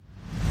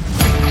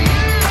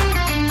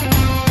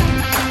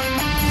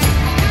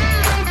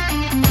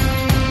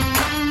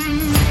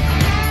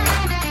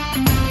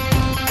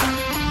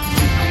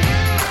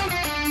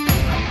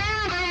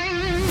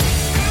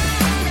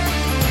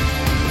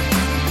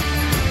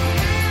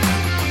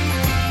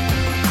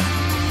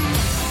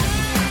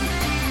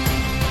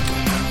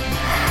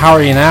How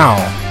are you now?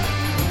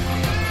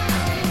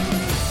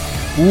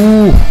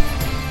 Ooh.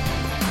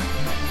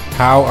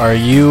 How are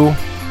you?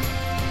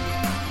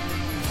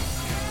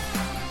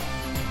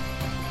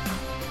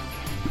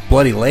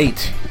 Bloody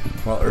late.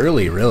 Well,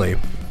 early, really.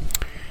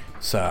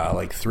 It's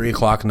like 3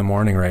 o'clock in the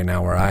morning right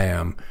now where I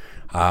am.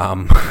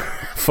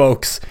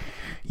 Folks,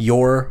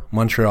 your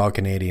Montreal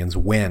Canadiens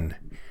win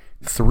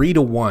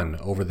 3-1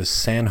 over the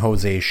San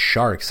Jose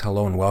Sharks.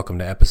 Hello and welcome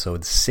to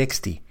episode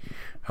 60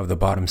 of the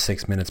Bottom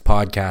 6 Minutes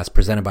podcast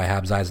presented by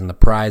Habs Eyes on the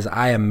Prize.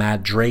 I am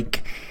Matt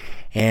Drake.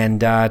 And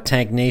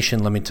Tank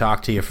Nation, let me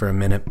talk to you for a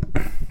minute.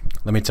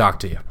 Let me talk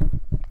to you.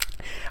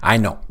 I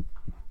know,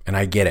 and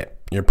I get it.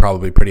 You're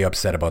probably pretty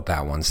upset about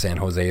that one. San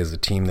Jose is a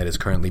team that is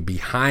currently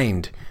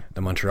behind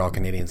the Montreal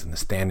Canadiens in the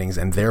standings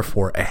and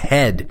therefore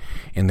ahead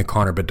in the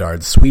Connor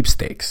Bedard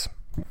sweepstakes.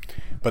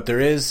 But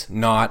there is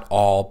not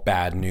all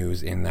bad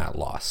news in that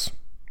loss.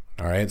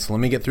 All right, so let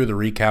me get through the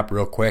recap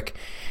real quick,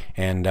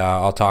 and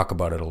I'll talk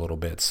about it a little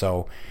bit.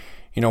 So,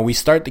 you know, we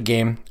start the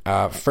game.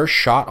 First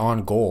shot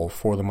on goal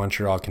for the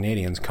Montreal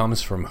Canadiens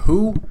comes from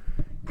who?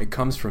 It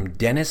comes from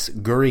Denis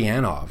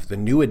Gurianov, the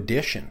new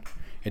addition.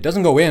 It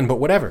doesn't go in, but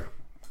whatever.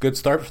 Good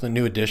start for the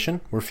new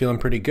addition. We're feeling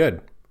pretty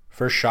good.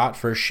 First shot,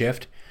 first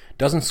shift.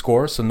 Doesn't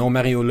score, so no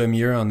Mario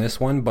Lemieux on this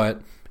one,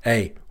 but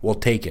hey, we'll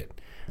take it.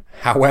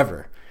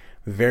 However,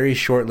 very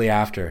shortly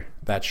after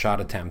that shot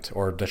attempt,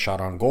 or the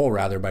shot on goal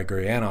rather, by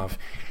Gurianov,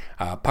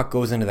 puck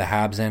goes into the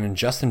Habs end, and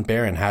Justin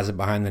Barron has it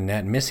behind the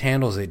net,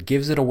 mishandles it,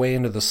 gives it away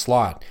into the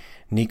slot.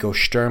 Nico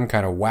Sturm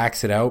kind of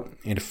whacks it out.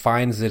 It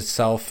finds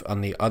itself on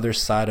the other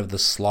side of the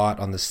slot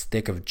on the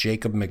stick of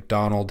Jacob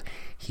McDonald.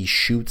 He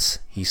shoots,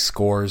 he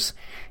scores.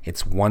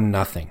 It's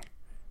 1-0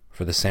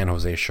 for the San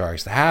Jose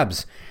Sharks. The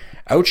Habs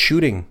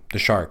outshooting the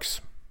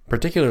Sharks,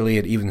 particularly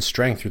at even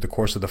strength through the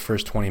course of the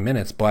first 20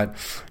 minutes, but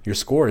your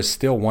score is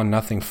still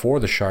 1-0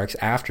 for the Sharks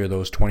after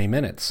those 20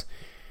 minutes.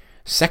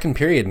 Second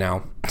period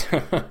now,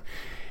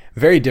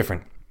 very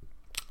different.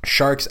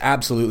 Sharks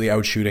absolutely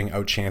outshooting,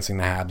 outchancing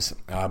the Habs,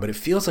 but it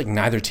feels like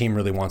neither team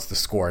really wants to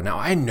score. Now,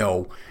 I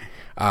know,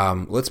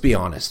 let's be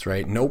honest,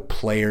 right? No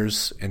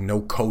players and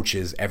no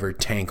coaches ever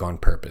tank on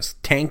purpose.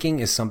 Tanking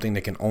is something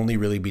that can only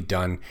really be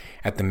done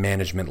at the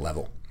management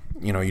level.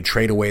 You know, you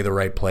trade away the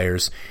right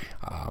players.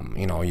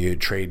 You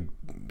trade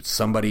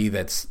somebody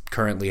that's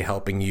currently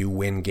helping you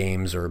win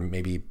games or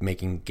maybe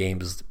making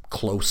games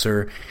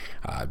closer.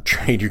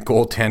 Trade your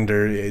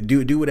goaltender.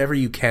 Do whatever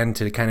you can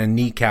to kind of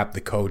kneecap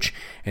the coach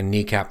and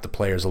kneecap the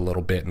players a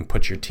little bit and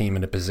put your team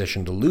in a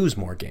position to lose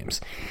more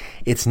games.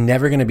 It's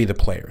never going to be the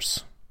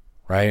players,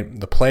 right?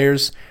 The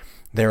players,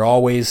 they're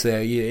always,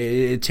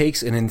 it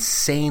takes an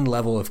insane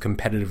level of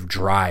competitive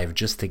drive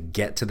just to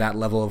get to that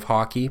level of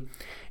hockey.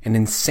 An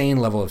insane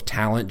level of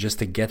talent just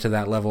to get to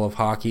that level of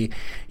hockey.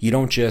 You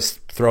don't just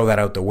throw that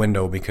out the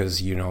window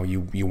because you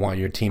want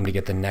your team to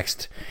get the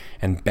next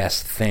and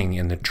best thing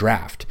in the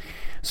draft.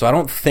 So I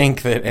don't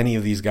think that any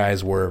of these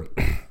guys were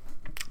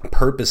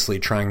purposely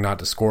trying not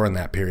to score in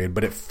that period,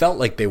 but it felt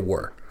like they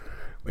were.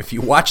 If you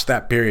watch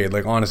that period,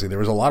 like honestly, there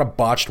was a lot of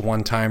botched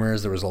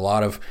one-timers. There was a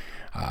lot of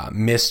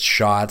missed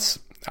shots.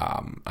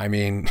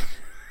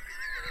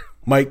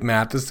 Mike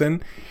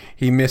Matheson,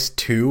 he missed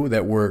 2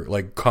 that were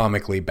like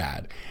comically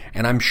bad.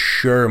 And I'm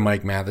sure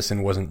Mike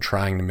Matheson wasn't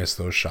trying to miss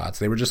those shots.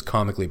 They were just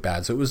comically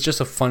bad. So it was just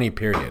a funny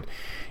period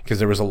because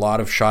there was a lot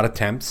of shot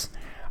attempts,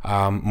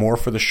 more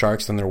for the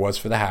Sharks than there was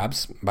for the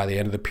Habs. By the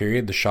end of the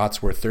period, the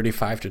shots were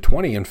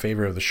 35-20 in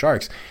favor of the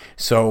Sharks.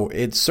 So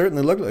it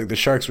certainly looked like the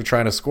Sharks were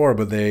trying to score,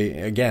 but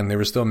they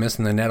were still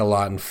missing the net a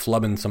lot and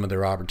flubbing some of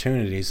their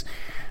opportunities.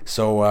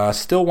 So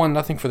still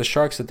 1-0 for the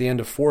Sharks at the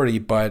end of 40,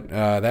 but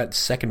that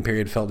second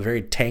period felt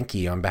very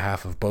tanky on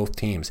behalf of both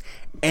teams.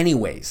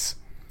 Anyways,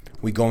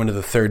 we go into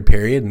the third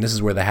period, and this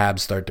is where the Habs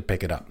start to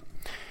pick it up.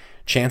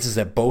 Chances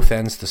at both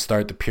ends to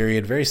start the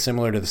period, very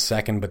similar to the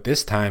second, but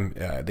this time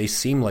they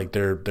seem like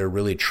they're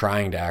really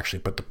trying to actually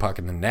put the puck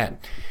in the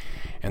net.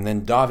 And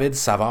then David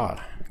Savard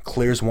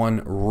clears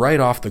one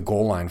right off the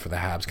goal line for the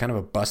Habs. Kind of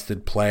a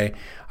busted play.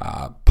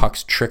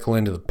 Pucks trickle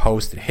into the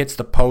post. It hits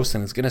the post,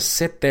 and it's going to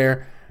sit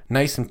there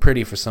nice and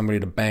pretty for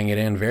somebody to bang it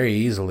in very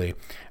easily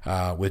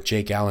with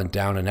Jake Allen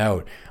down and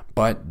out.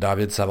 But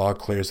David Savard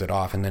clears it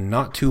off. And then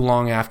not too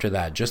long after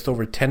that, just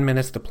over 10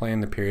 minutes to play in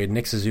the period,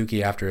 Nick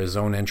Suzuki, after his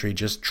own entry,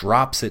 just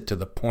drops it to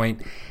the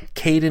point.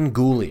 Caden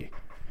Gooley,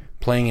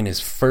 playing in his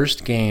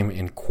first game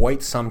in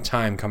quite some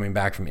time coming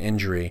back from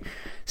injury,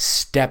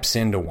 steps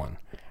into one.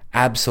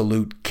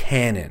 Absolute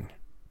cannon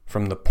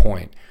from the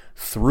point.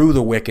 Through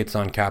the wickets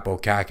on Kaapo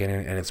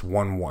Kähkönen, and it's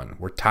 1-1.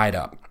 We're tied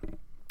up.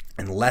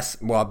 And a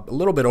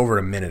little bit over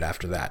a minute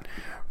after that,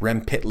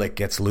 Rem Pitlick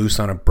gets loose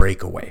on a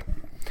breakaway.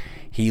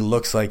 He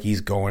looks like he's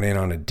going in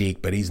on a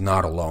deke, but he's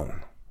not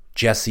alone.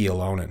 Jesse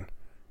Alonen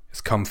has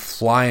come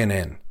flying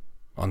in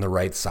on the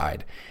right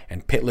side,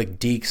 and Pitlick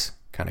dekes,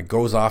 kind of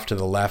goes off to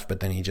the left, but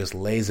then he just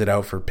lays it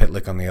out for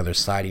Pitlick on the other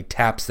side. He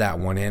taps that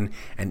one in,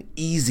 an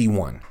easy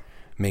one,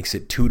 makes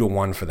it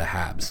 2-1 for the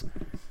Habs.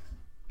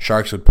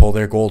 Sharks would pull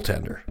their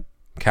goaltender,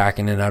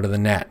 Kähkönen out of the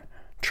net,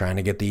 trying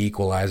to get the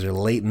equalizer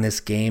late in this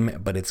game,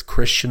 but it's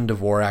Christian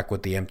Dvorak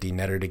with the empty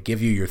netter to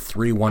give you your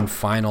 3-1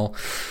 final.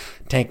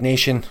 Tank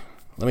Nation,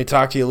 let me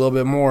talk to you a little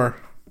bit more,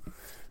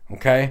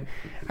 okay?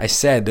 I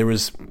said there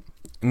was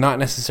not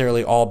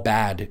necessarily all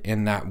bad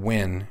in that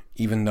win,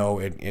 even though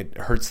it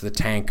hurts the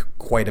tank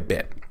quite a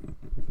bit.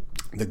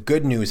 The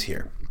good news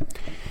here,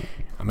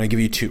 I'm going to give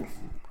you two.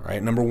 All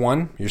right, number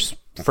one, your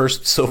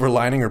first silver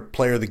lining or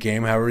player of the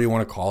game, however you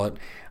want to call it.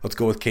 Let's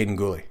go with Caden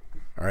Gooley.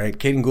 All right,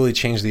 Caden Gooley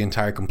changed the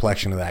entire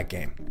complexion of that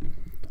game.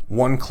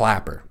 One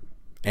clapper,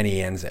 and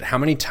he ends it. How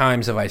many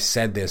times have I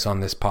said this on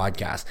this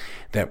podcast,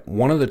 that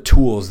one of the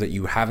tools that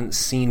you haven't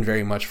seen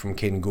very much from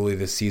Caden Gooley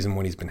this season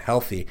when he's been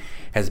healthy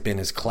has been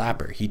his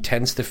clapper. He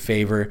tends to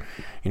favor,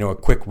 a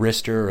quick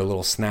wrister or a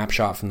little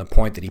snapshot from the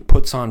point that he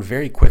puts on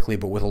very quickly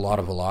but with a lot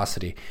of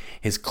velocity.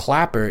 His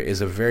clapper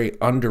is a very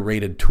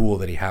underrated tool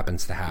that he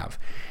happens to have.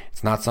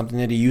 It's not something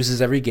that he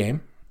uses every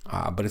game.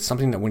 But it's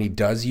something that when he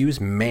does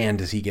use, man,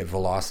 does he get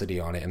velocity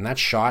on it. And that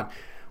shot,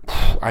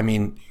 I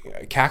mean,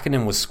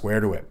 Kakkonen was square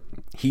to it.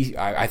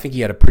 I think he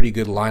had a pretty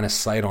good line of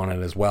sight on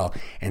it as well,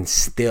 and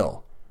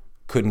still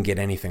couldn't get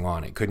anything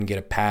on it. Couldn't get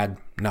a pad,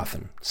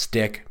 nothing.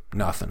 Stick,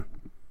 nothing.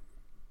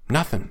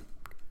 Nothing.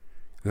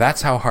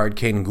 That's how hard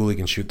Caden Gooley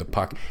can shoot the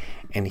puck.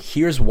 And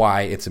here's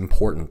why it's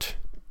important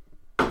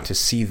to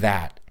see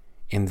that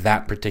in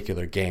that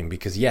particular game.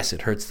 Because, yes,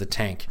 it hurts the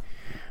tank.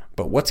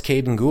 But what's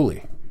Caden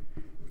Gooley?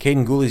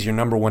 Caden Gooley's your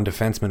number one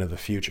defenseman of the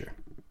future.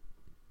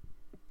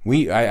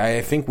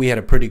 I think we had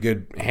a pretty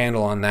good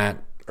handle on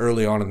that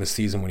early on in the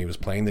season when he was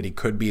playing, that he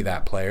could be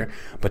that player.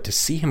 But to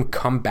see him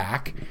come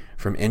back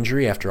from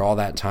injury after all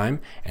that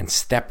time and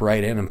step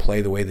right in and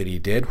play the way that he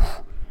did,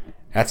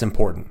 that's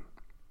important.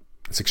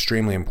 It's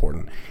extremely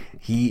important.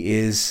 He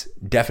is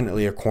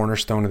definitely a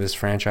cornerstone of this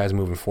franchise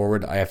moving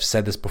forward. I have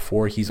said this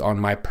before. He's on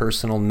my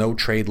personal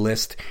no-trade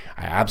list.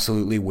 I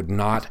absolutely would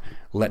not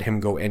let him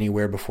go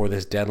anywhere before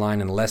this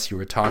deadline unless you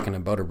were talking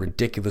about a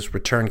ridiculous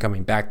return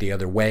coming back the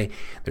other way.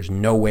 There's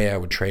no way I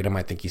would trade him.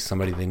 I think he's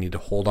somebody they need to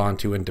hold on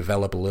to and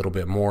develop a little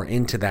bit more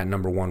into that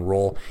number one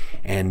role.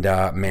 And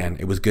man,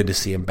 it was good to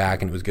see him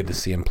back, and it was good to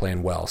see him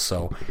playing well.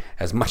 So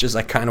as much as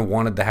I kind of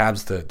wanted the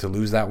Habs to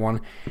lose that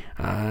one,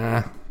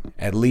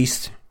 at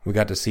least we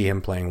got to see him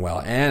playing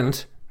well.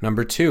 And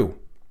number two,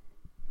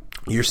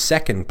 your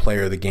second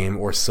player of the game,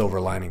 or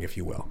silver lining, if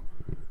you will,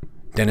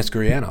 Denis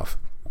Gurianov.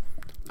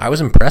 I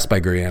was impressed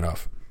by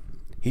Gurianov.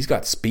 He's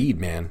got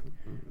speed, man.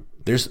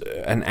 There's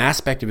an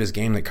aspect of his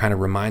game that kind of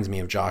reminds me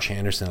of Josh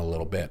Anderson a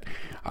little bit.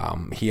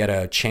 He had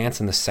a chance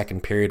in the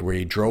second period where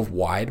he drove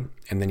wide,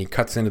 and then he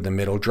cuts into the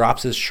middle,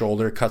 drops his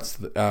shoulder, cuts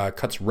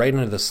right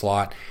into the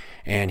slot,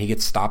 and he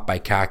gets stopped by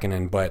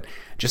Kakkonen. But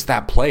just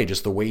that play,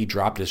 just the way he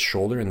dropped his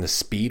shoulder and the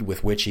speed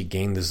with which he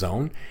gained the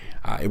zone,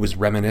 it was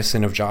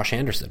reminiscent of Josh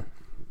Anderson.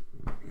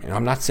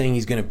 I'm not saying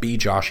he's going to be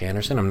Josh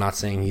Anderson. I'm not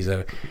saying he's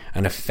an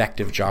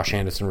effective Josh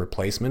Anderson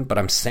replacement, but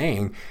I'm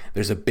saying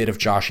there's a bit of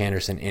Josh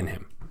Anderson in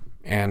him.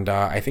 And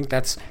I think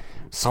that's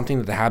something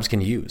that the Habs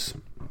can use.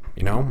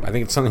 I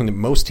think it's something that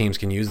most teams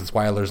can use. That's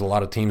why there's a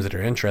lot of teams that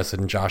are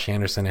interested in Josh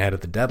Anderson ahead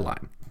of the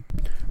deadline.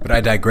 But I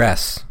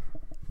digress.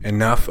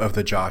 Enough of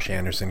the Josh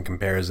Anderson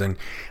comparison.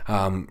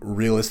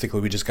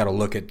 Realistically, we just got to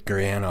look at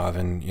Gurianov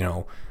and,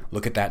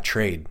 look at that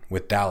trade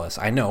with Dallas.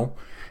 I know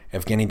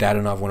Evgeny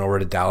Dadonov went over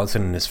to Dallas,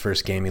 and in his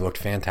first game he looked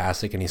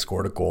fantastic and he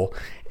scored a goal.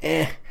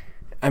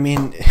 I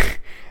mean,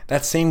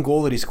 that same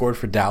goal that he scored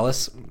for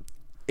Dallas,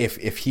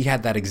 if he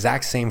had that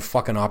exact same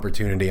fucking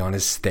opportunity on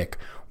his stick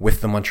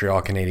with the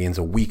Montreal Canadiens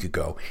a week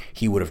ago,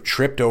 he would have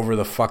tripped over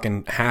the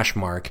fucking hash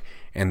mark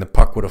and the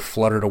puck would have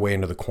fluttered away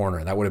into the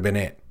corner. That would have been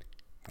it.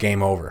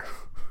 Game over.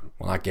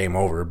 Well, not game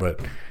over, but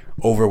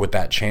over with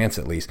that chance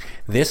at least.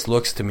 This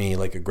looks to me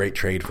like a great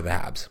trade for the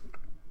Habs.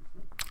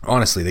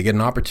 Honestly, they get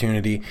an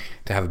opportunity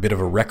to have a bit of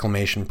a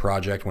reclamation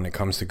project when it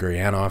comes to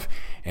Gurianov,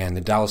 and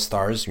the Dallas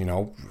Stars,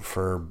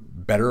 for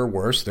better or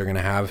worse, they're going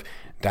to have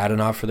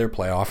Dadonov for their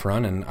playoff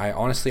run, and I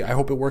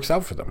hope it works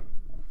out for them.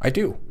 I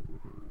do.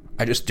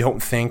 I just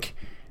don't think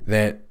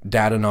that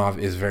Dadonov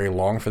is very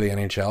long for the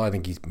NHL. I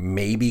think he's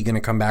maybe going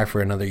to come back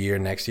for another year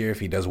next year if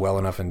he does well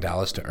enough in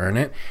Dallas to earn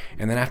it,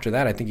 and then after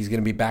that, I think he's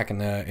going to be back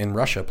in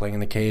Russia playing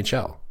in the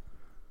KHL.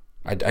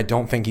 I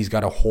don't think he's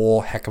got a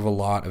whole heck of a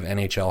lot of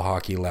NHL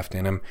hockey left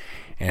in him.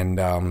 And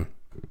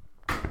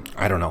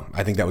I don't know.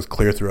 I think that was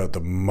clear throughout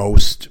the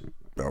most,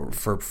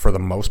 for the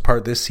most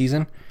part this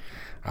season.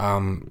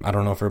 I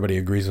don't know if everybody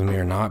agrees with me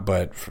or not,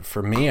 but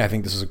for me, I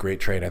think this is a great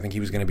trade. I think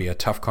he was going to be a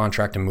tough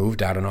contract to move,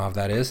 Dadonov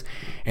that is,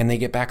 and they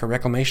get back a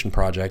reclamation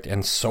project.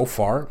 And so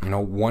far,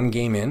 one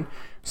game in,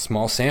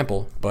 small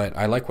sample, but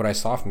I like what I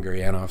saw from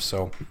Gurianov,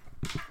 so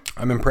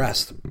I'm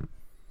impressed.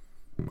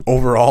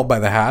 Overall, by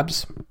the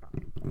Habs,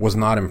 was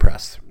not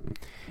impressed.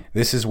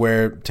 This is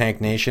where,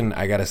 Tank Nation,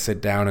 I got to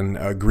sit down and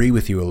agree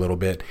with you a little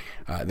bit.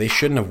 They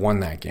shouldn't have won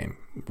that game.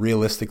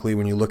 Realistically,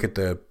 when you look at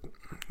the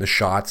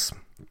shots,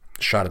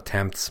 shot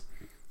attempts,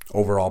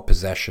 overall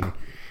possession,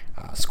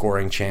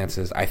 scoring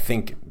chances, I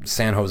think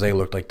San Jose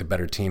looked like the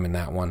better team in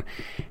that one.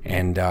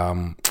 And,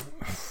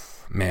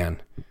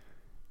 man,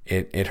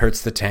 It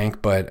hurts the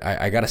tank, but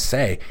I got to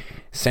say,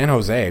 San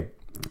Jose,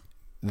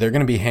 they're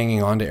going to be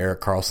hanging on to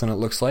Erik Karlsson, it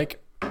looks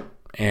like.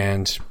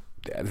 And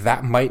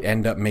that might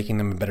end up making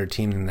them a better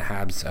team than the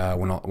Habs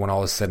when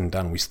all is said and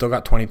done. We still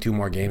got 22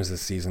 more games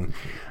this season.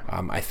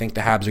 I think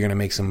the Habs are going to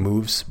make some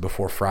moves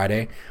before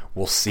Friday.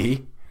 We'll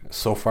see.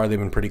 So far, they've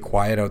been pretty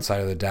quiet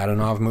outside of the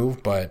Dadonov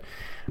move, but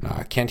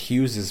Kent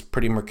Hughes is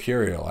pretty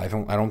mercurial. I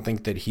don't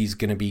think that he's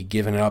going to be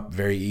giving up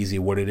very easy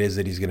what it is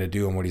that he's going to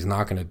do and what he's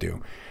not going to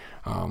do.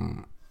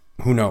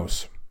 Who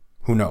knows?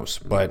 Who knows?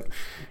 But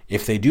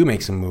if they do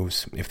make some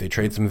moves, if they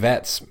trade some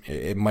vets,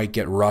 it might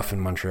get rough in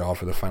Montreal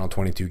for the final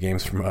 22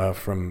 games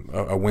from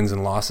a wins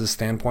and losses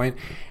standpoint,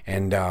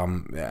 and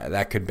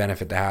that could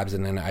benefit the Habs.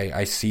 And then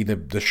I see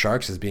the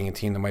Sharks as being a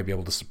team that might be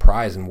able to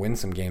surprise and win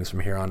some games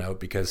from here on out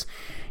because,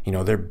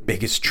 their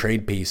biggest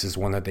trade piece is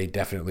one that they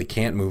definitely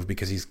can't move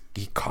because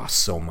he costs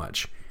so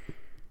much.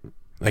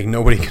 Like,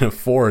 nobody can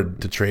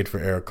afford to trade for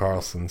Erik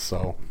Karlsson.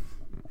 So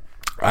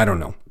I don't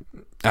know.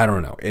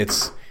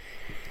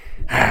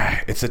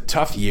 It's a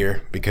tough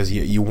year because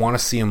you want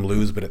to see him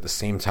lose, but at the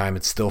same time,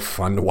 it's still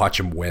fun to watch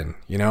him win,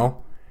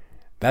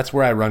 That's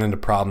where I run into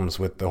problems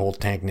with the whole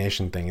Tank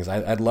Nation thing is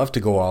I'd love to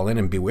go all in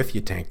and be with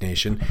you, Tank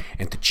Nation,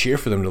 and to cheer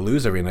for them to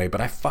lose every night,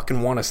 but I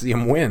fucking want to see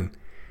them win.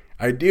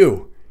 I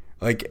do.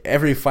 Like,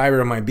 every fiber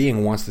of my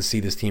being wants to see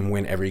this team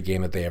win every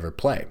game that they ever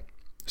play.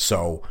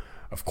 So,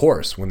 of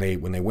course, when they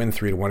win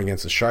 3-1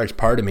 against the Sharks,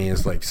 part of me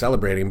is like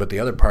celebrating, but the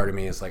other part of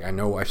me is like, I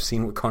know I've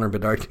seen what Connor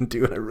Bedard can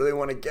do, and I really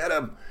want to get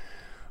him.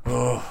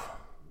 Oh,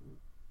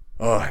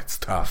 it's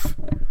tough.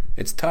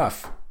 It's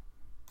tough.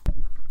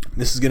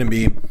 This is going to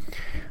be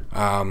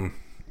a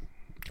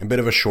bit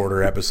of a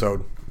shorter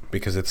episode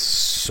because it's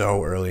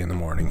so early in the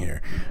morning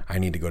here. I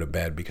need to go to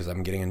bed because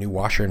I'm getting a new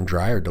washer and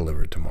dryer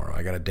delivered tomorrow.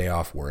 I got a day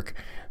off work,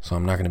 so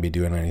I'm not going to be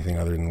doing anything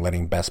other than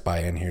letting Best Buy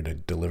in here to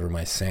deliver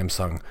my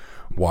Samsung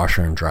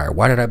washer and dryer.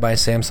 Why did I buy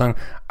Samsung?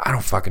 I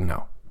don't fucking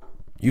know.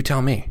 You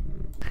tell me.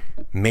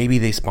 Maybe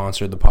they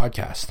sponsored the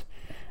podcast.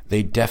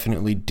 They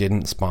definitely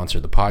didn't sponsor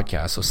the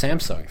podcast. So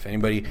Samsung, if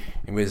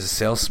anybody's a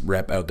sales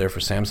rep out there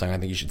for Samsung, I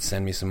think you should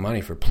send me some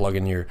money for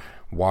plugging your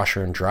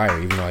washer and dryer,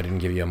 even though I didn't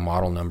give you a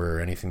model number or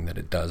anything that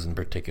it does in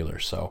particular.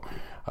 So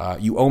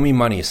you owe me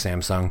money,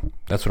 Samsung.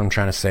 That's what I'm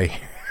trying to say.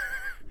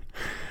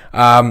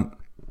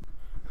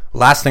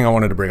 Last thing I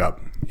wanted to bring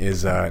up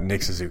is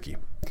Nick Suzuki.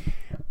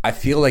 I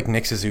feel like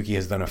Nick Suzuki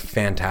has done a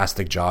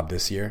fantastic job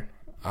this year,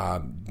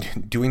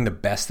 doing the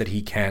best that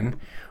he can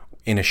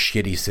in a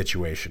shitty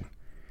situation.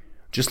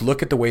 Just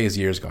look at the way his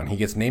year's gone. He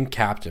gets named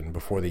captain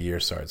before the year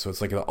starts. So it's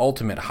like the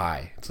ultimate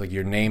high. It's like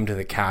you're named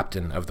the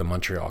captain of the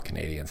Montreal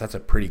Canadiens. That's a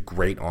pretty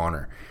great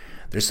honor.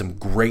 There's some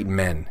great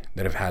men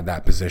that have had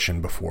that position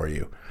before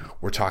you.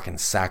 We're talking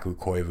Saku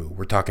Koivu.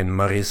 We're talking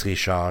Maurice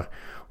Richard.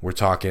 We're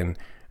talking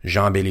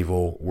Jean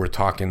Béliveau. We're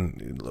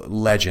talking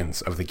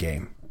legends of the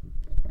game,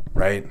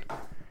 right?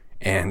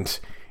 And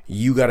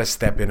you got to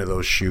step into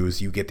those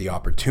shoes. You get the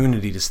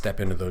opportunity to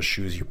step into those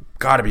shoes. You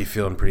got to be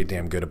feeling pretty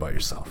damn good about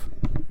yourself.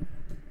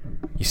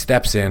 He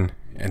steps in,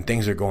 and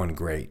things are going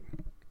great,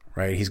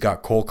 right? He's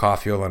got Cole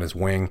Caulfield on his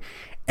wing.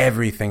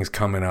 Everything's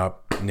coming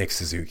up. Nick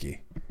Suzuki.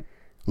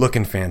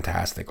 Looking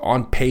fantastic.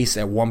 On pace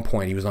at one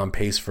point. He was on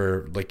pace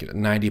for like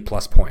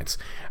 90-plus points.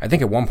 I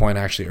think at one point,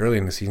 actually, early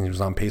in the season, he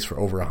was on pace for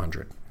over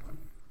 100.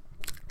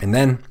 And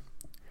then,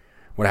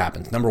 what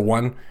happens? Number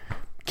one,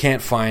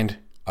 can't find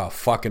a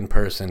fucking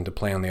person to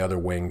play on the other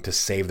wing to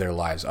save their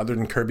lives, other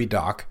than Kirby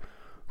Dach,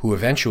 who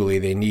eventually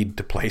they need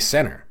to play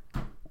center.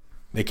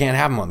 They can't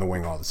have him on the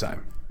wing all the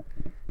time.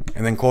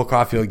 And then Cole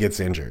Caulfield gets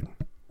injured.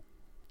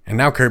 And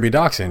now Kirby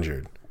Dach's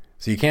injured.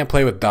 So you can't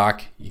play with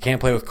Dach. You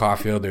can't play with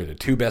Caulfield. They're the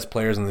two best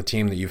players on the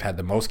team that you've had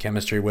the most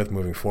chemistry with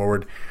moving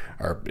forward,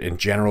 or in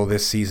general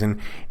this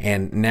season.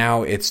 And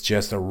now it's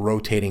just a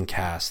rotating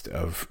cast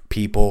of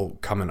people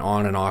coming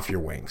on and off your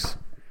wings.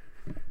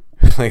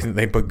 Like,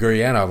 they put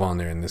Gurianov on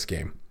there in this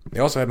game. They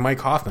also had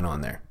Mike Hoffman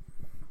on there.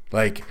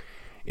 Like,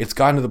 it's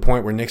gotten to the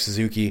point where Nick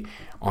Suzuki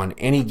on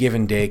any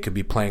given day could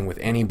be playing with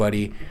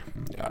anybody,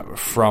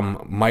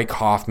 from Mike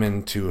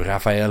Hoffman to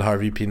Raphael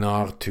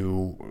Harvey-Pinard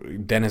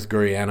to Denis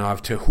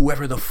Gurianov to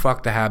whoever the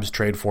fuck the Habs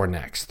trade for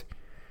next.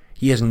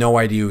 He has no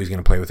idea who he's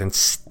going to play with, and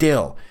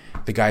still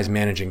the guy's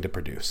managing to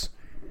produce.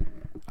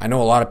 I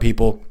know a lot of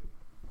people,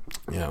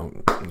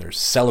 they're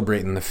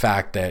celebrating the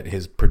fact that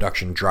his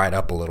production dried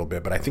up a little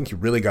bit, but I think you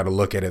really got to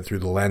look at it through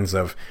the lens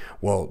of,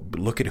 well,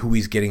 look at who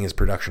he's getting his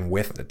production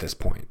with at this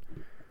point.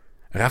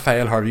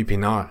 Raphael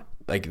Harvey-Pinard,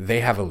 like, they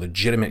have a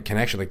legitimate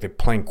connection. Like, they're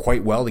playing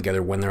quite well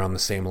together when they're on the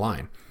same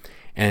line.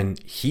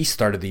 And he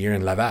started the year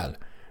in Laval.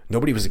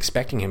 Nobody was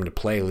expecting him to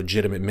play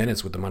legitimate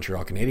minutes with the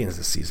Montreal Canadiens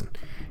this season.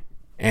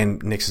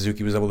 And Nick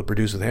Suzuki was able to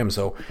produce with him.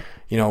 So,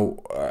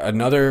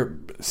 another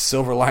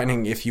silver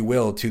lining, if you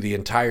will, to the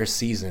entire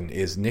season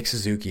is Nick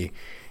Suzuki.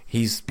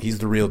 He's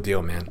the real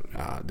deal, man.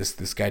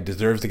 This guy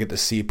deserves to get the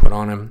C put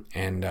on him,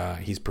 and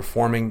he's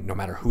performing no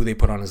matter who they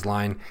put on his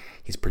line.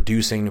 He's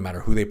producing no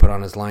matter who they put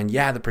on his line.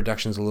 Yeah, the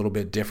production's a little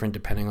bit different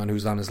depending on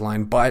who's on his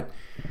line, but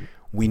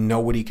We know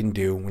what he can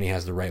do when he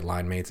has the right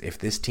line mates. If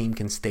this team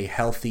can stay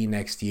healthy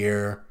next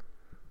year,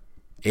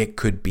 it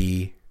could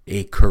be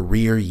a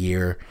career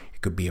year.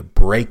 It could be a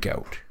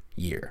breakout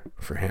year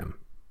for him.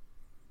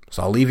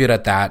 So I'll leave it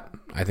at that.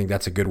 I think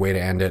that's a good way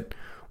to end it.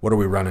 What are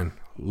we running?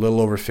 A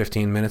little over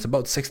 15 minutes,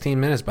 about 16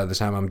 minutes by the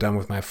time I'm done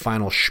with my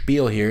final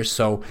spiel here.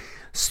 So,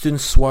 c'est une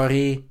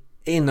soirée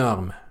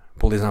énorme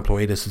pour les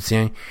employés de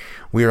soutien.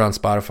 We are on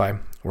Spotify.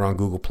 We're on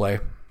Google Play.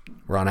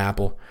 We're on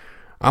Apple.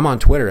 I'm on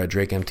Twitter at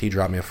DrakeMT.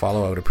 Drop me a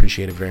follow. I would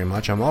appreciate it very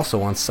much. I'm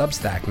also on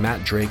Substack,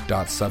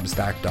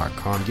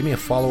 mattdrake.substack.com. Give me a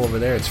follow over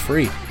there. It's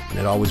free, and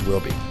it always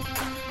will be.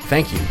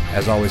 Thank you,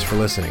 as always, for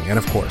listening. And,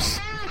 of course,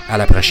 à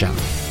la prochaine.